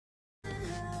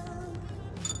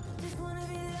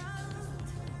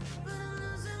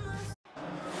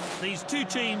These two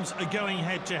teams are going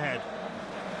head-to-head.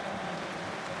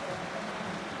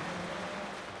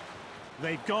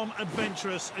 They've gone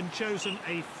adventurous and chosen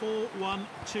a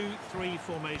 4-1-2-3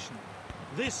 formation.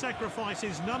 This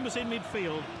sacrifices numbers in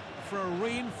midfield for a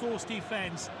reinforced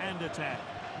defence and attack.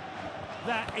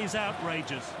 That is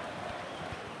outrageous.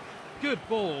 Good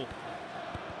ball.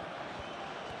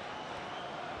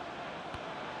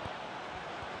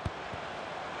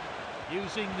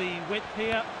 Using the width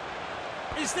here.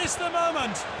 Is this the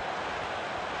moment?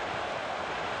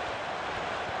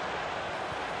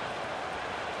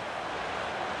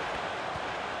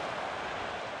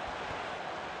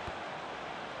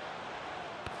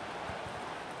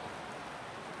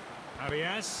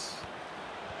 Arias.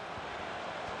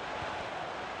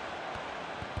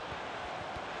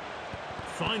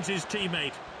 Finds his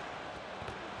teammate.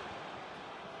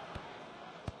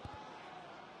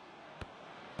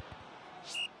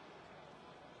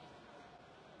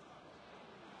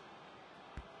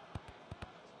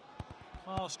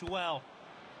 Passed well.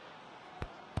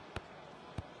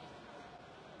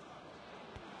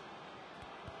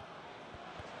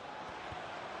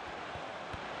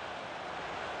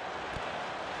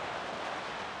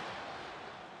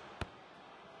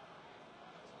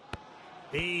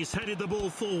 He's headed the ball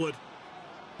forward.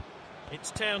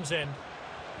 It's Townsend.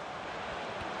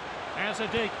 As a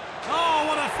dig. Oh,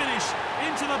 what a finish!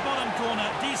 Into the bottom corner,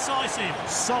 decisive.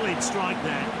 Solid strike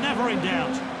there, never in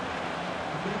doubt.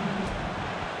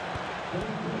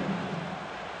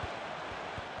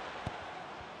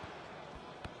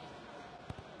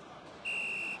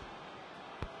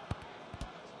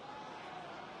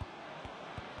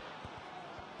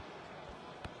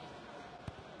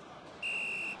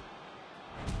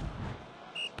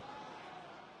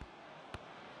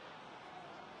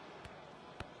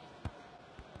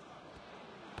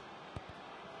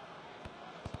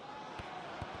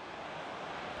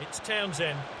 It's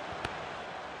Townsend.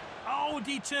 Oh,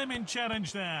 determined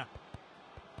challenge there.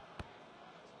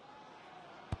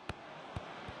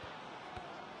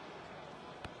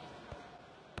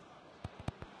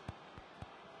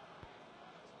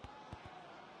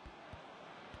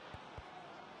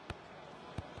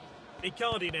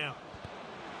 Icardi now.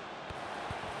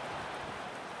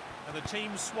 And the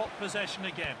team swap possession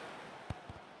again.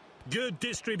 Good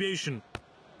distribution.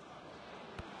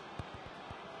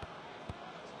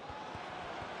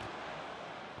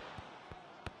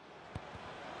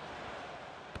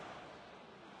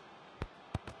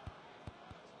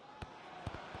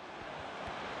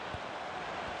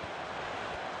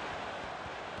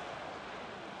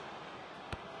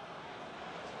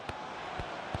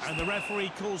 And the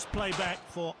referee calls play back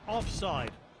for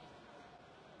offside.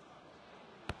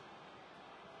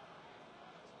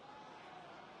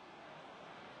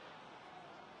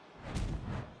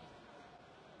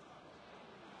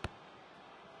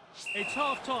 It's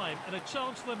half-time and a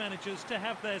chance for the managers to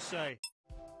have their say.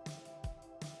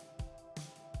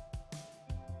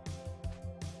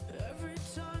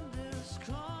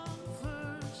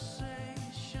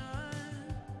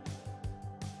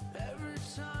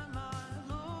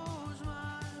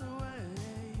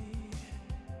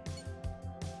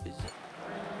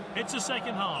 It's a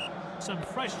second half. Some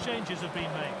fresh changes have been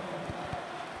made.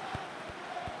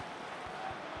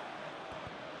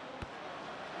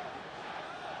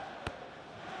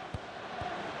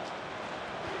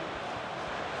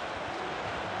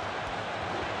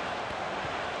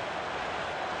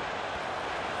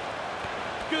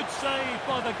 Good save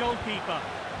by the goalkeeper.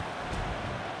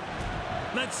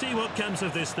 Let's see what comes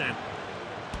of this then.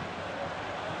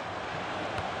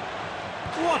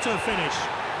 What a finish!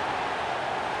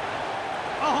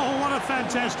 Oh, what a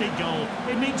fantastic goal.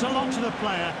 It means a lot to the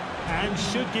player and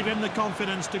should give him the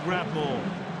confidence to grab more.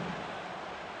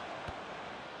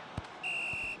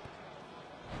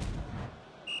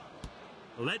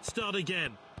 Let's start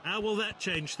again. How will that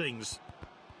change things?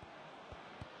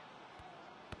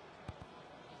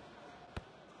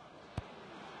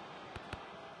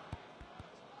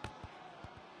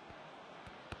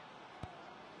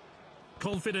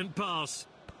 Confident pass.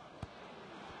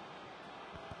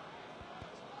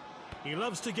 He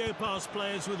loves to go past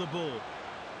players with the ball.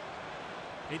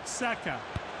 It's Saka.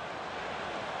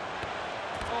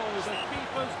 Oh, the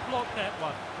keeper's blocked that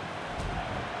one.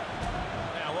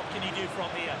 Now, what can he do from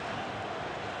here?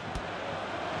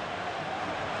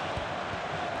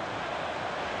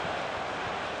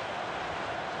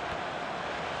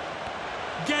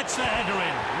 Gets the header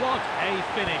in. What a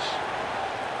finish.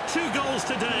 2 goals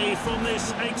today from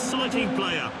this exciting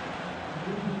player.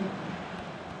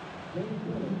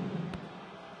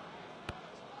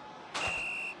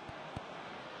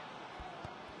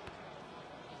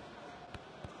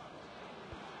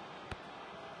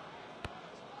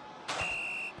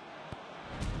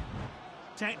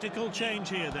 Tactical change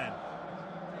here then.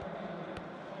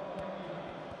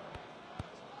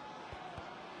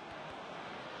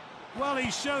 Well,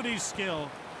 he showed his skill.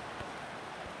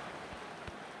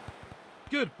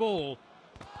 Good ball.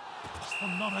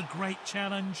 Well, not a great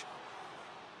challenge.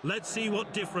 Let's see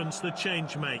what difference the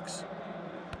change makes.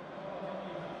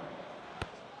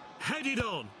 Headed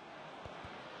on.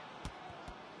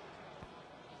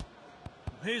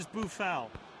 Here's Buffal.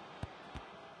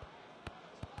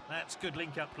 That's good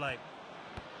link-up play.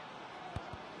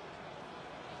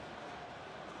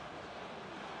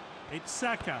 It's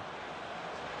Saka.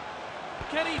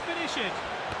 Can he finish it?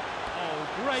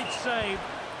 Oh, great save.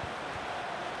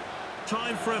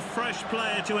 Time for a fresh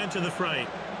player to enter the fray.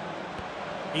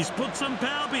 He's put some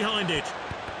power behind it.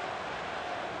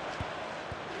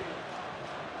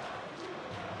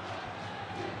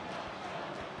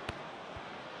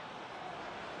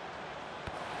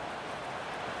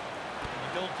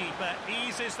 The goalkeeper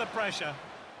eases the pressure.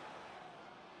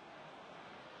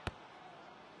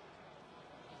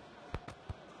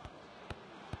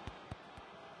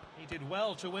 He did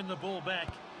well to win the ball back.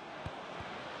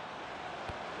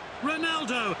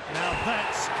 Ronaldo! Now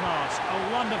that's class.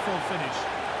 A wonderful finish.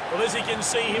 Well, as you can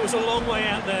see, he was a long way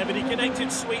out there, but he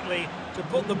connected sweetly to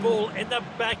put the ball in the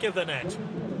back of the net.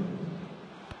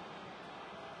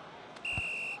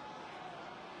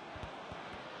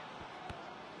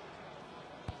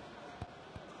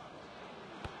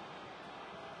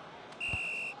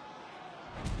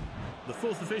 The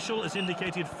fourth official has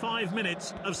indicated 5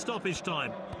 minutes of stoppage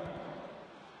time.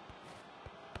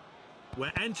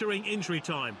 We're entering injury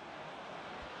time.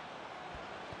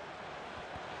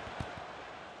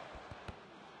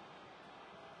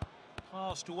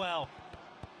 Passed well.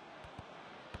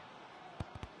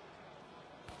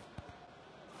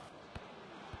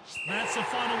 That's the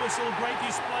final whistle. Great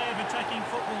display of attacking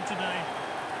football today.